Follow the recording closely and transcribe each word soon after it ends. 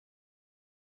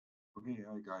Okay,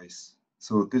 hi guys.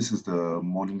 So this is the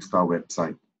Morningstar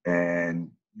website,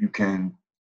 and you can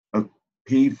uh,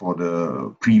 pay for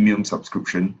the premium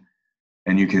subscription,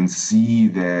 and you can see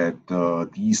that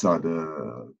these are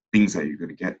the things that you're going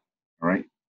to get. All right,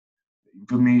 the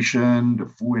information, the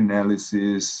full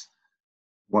analysis,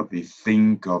 what they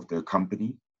think of the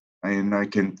company, and I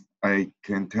can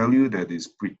tell you that it's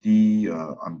pretty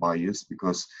unbiased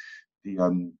because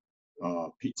the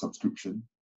paid subscription,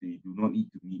 they do not need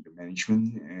to meet the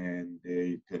management, and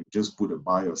they can just put a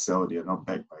buy or sell. They are not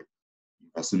backed by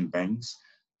investment banks.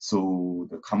 So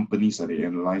the companies that they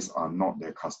analyze are not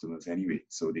their customers anyway.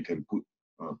 So they can put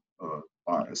a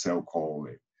sell call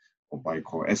or buy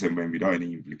call as and when without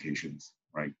any implications,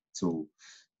 right? So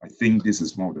I think this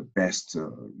is one of the best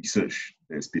research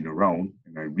that's been around,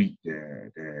 and I read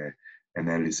their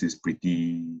analysis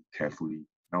pretty carefully.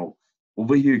 Now,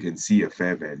 over here you can see a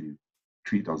fair value,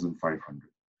 3,500,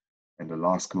 and the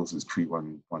last close is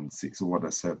 3,116. So what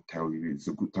does that tell you? It's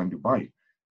a good time to buy,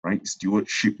 right?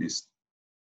 Stewardship is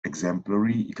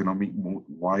exemplary, economic mode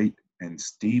wide and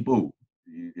stable.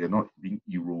 They're not being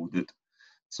eroded.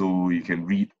 So you can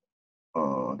read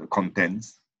the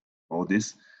contents, all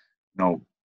this. Now,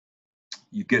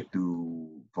 you get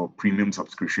to, for premium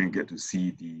subscription, you get to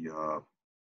see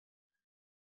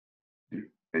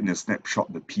in a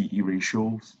snapshot, the PE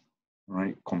ratios,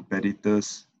 right?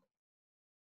 Competitors.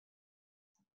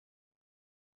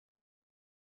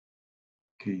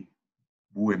 Okay,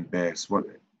 bull and bears, what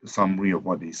summary of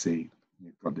what they say.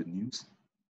 You've got the news.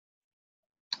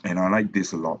 And I like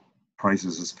this a lot. Price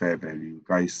versus fair value.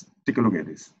 Guys, take a look at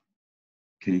this.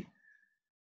 Okay.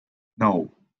 Now,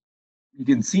 you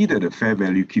can see that the fair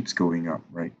value keeps going up,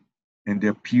 right? And there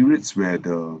are periods where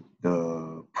the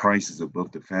price is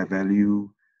above the fair value.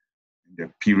 And there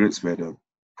are periods where the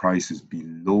price is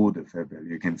below the fair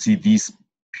value. You can see these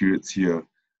periods here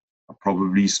are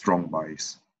probably strong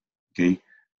buys. Okay.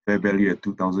 Fair value at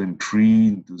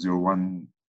 2003,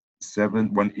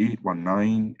 2017,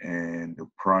 18, and the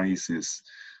price is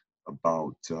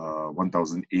about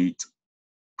 1008.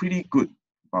 Pretty good,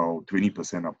 about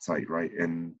 20% upside, right?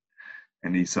 And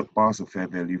it surpassed the fair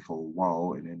value for a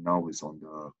while, and then now it's on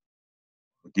the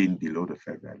again below the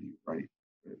fair value, right?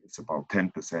 It's about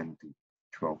 10% to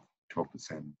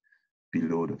 12%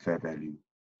 below the fair value.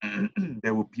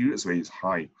 There were periods where it's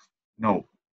high. Now,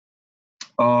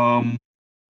 um,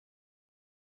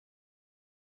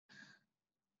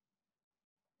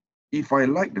 if I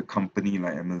like the company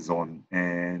like Amazon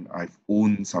and I've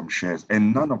owned some shares,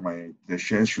 and none of the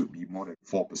shares should be more than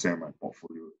 4% of my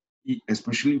portfolio,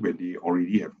 especially when they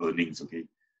already have earnings. Okay,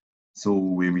 so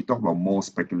when we talk about more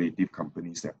speculative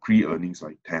companies that pre-earnings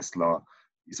like Tesla,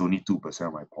 it's only 2%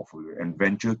 of my portfolio, and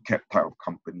venture cap type of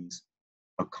companies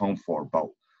account for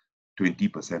about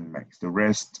 20% max. The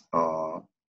rest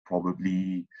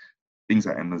probably things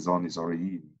like Amazon is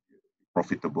already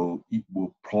profitable. It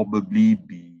will probably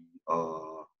be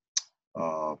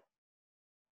uh,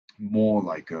 more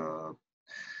like a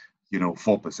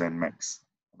 4% max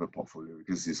of a portfolio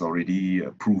because it's already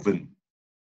proven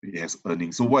it has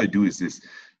earnings. So what I do is this: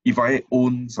 if I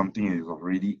own something that is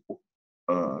already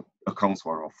accounts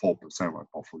for around 4% of my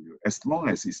portfolio, as long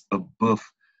as it's above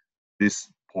this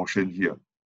portion here,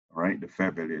 all right, the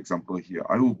fair value example here,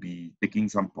 I will be taking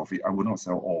some profit. I will not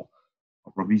sell all.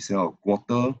 I'll probably sell a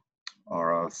quarter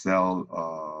or I'll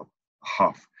sell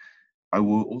half. I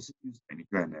will also use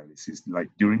technical analysis. Like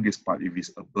during this part, if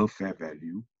it's above fair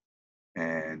value,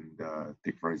 and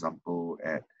take for example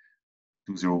at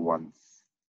 201,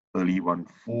 early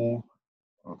 14,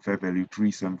 fair value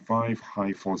 375,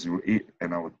 high 408,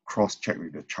 and I will cross check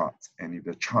with the charts. And if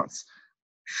the charts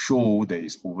show that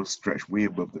it's overstretched way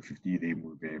above the 50-day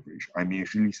moving average, I may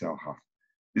actually sell half.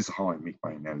 This is how I make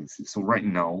my analysis. So right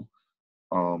now,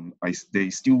 there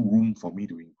is still room for me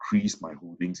to increase my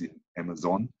holdings in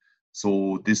Amazon.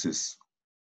 So this is,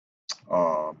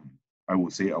 I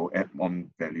would say I'll add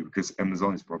on value because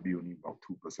Amazon is probably only about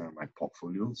 2% of my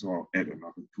portfolio. So I'll add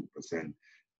another 2%.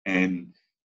 And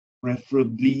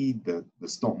preferably the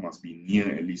stock must be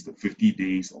near at least the 50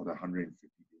 days or the 150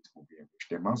 days moving average.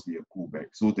 There must be a pullback.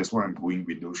 So that's why I'm going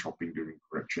window shopping during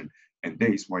correction. And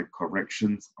that is why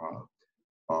corrections are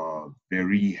a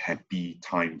very happy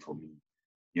time for me,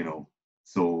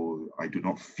 So I do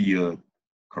not fear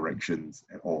corrections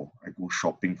at all. I go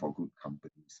shopping for good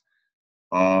companies.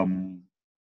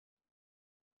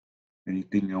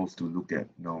 Anything else to look at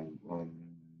now?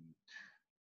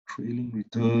 Trailing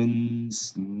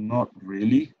returns, not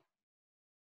really.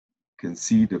 You can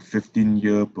see the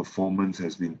 15-year performance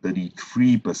has been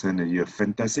 33% a year.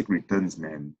 Fantastic returns,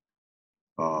 man.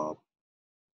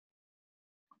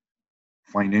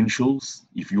 financials,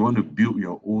 if you want to build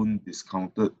your own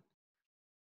discounted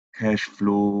cash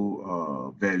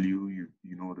flow value,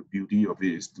 you know, the beauty of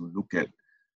it is to look at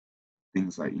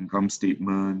things like income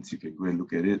statements. You can go and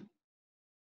look at it.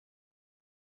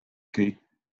 Okay.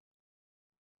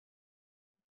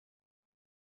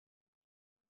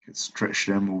 Can stretch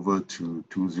them over to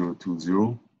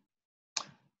 2020.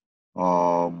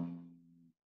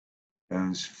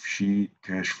 Balance sheet,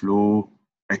 cash flow,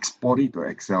 export it to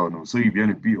Excel. No? So if you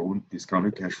want to build your own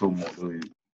discounted cash flow model, it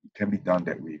can be done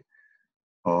that way.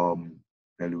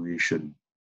 Valuation.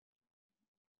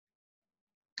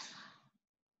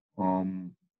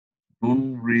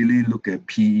 Don't really look at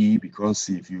PE, because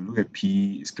if you look at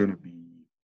PE, it's going to be,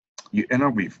 you end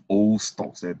up with old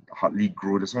stocks that hardly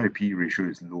grow. That's why the PE ratio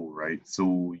is low, right?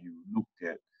 So you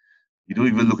don't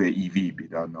even look at EV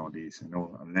EBITDA nowadays, you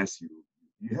know, unless you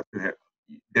have to have,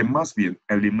 there must be an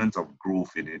element of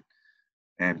growth in it.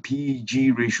 And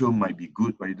PEG ratio might be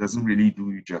good, but it doesn't really do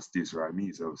you justice, right? I mean,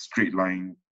 it's a straight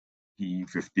line, PE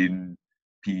 15,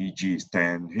 PEG is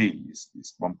 10. Hey,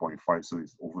 it's 1.5, so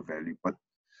it's overvalued. But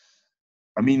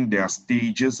I mean, there are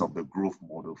stages of the growth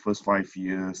model. First 5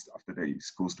 years, after that, it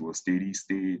goes to a steady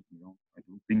state. You know, I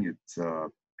don't think it's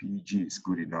PEG is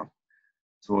good enough.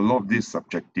 So a lot of this is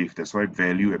subjective. That's why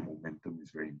value and momentum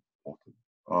is very important.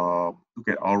 Look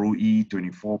at ROE,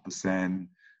 24%.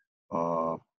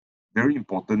 Very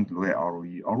important to look at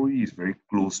ROE. ROE is very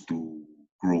close to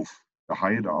growth. The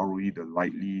higher the ROE, the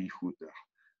likelihood,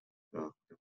 the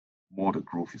more the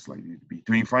growth is likely to be.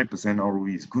 25% ROE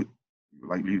is good. You're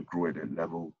likely to grow at that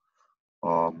level.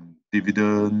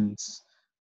 Dividends,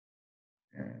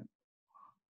 and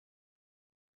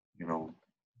you know,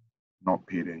 not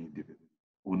paid any dividend.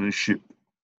 Ownership,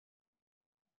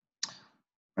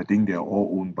 I think they are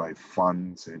all owned by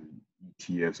funds and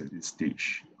ETFs at this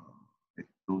stage. I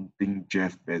don't think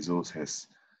Jeff Bezos has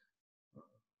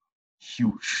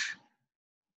huge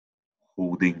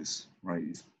holdings, right?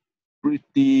 It's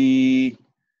pretty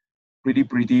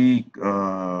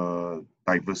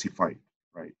diversified,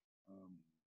 right?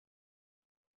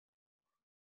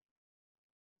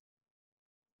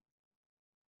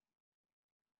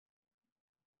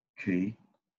 Okay,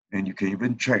 and you can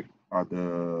even check, are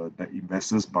the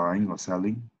investors buying or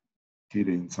selling? Okay,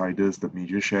 the insiders, the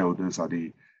major shareholders, are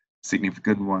they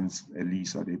significant ones? At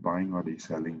least, are they buying or are they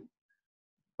selling?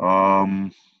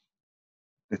 Um,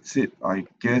 that's it. I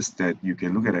guess that you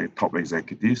can look at the top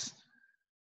executives.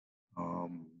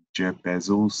 Jeff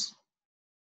Bezos,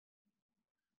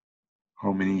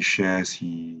 how many shares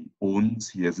he owns?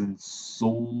 He hasn't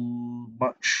sold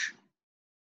much.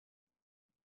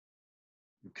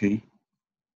 Okay,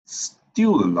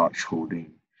 still a large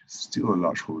holding. Still a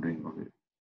large holding of it.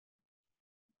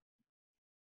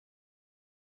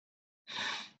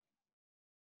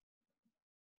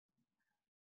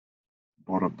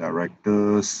 Board of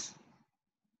directors.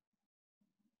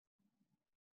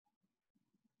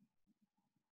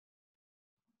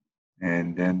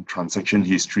 And then transaction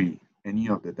history. Any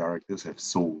of the directors have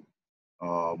sold.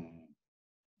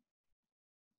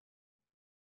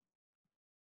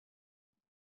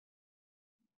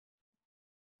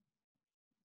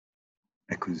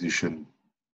 Acquisition.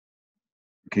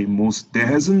 Okay, there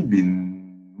hasn't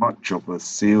been much of a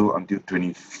sale until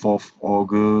 24th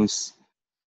August.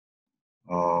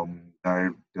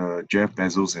 Jeff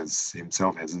Bezos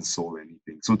himself hasn't sold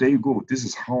anything. So there you go. This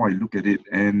is how I look at it.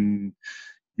 And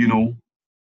you know,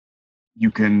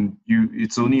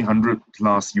 it's only 100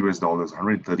 plus US dollars,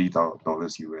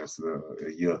 $130 US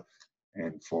a year.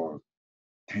 And for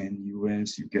 10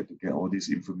 US, you get to get all this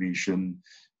information,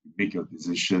 you make your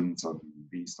decisions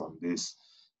based on this.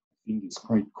 I think it's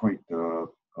quite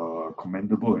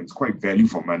commendable, and it's quite value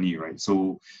for money, right?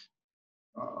 So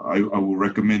I will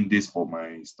recommend this for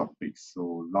my stock picks.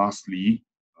 So lastly,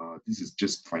 this is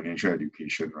just financial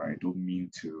education, right? I don't mean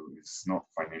to, it's not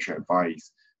financial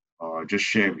advice. Just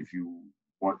share with you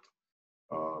what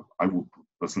I would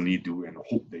personally do, and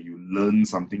hope that you learn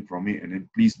something from it. And then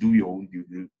please do your own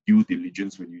due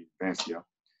diligence when you invest. Yeah.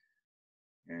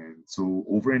 And so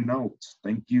over and out.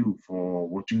 Thank you for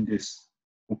watching this.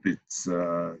 Hope it's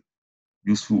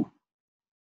useful.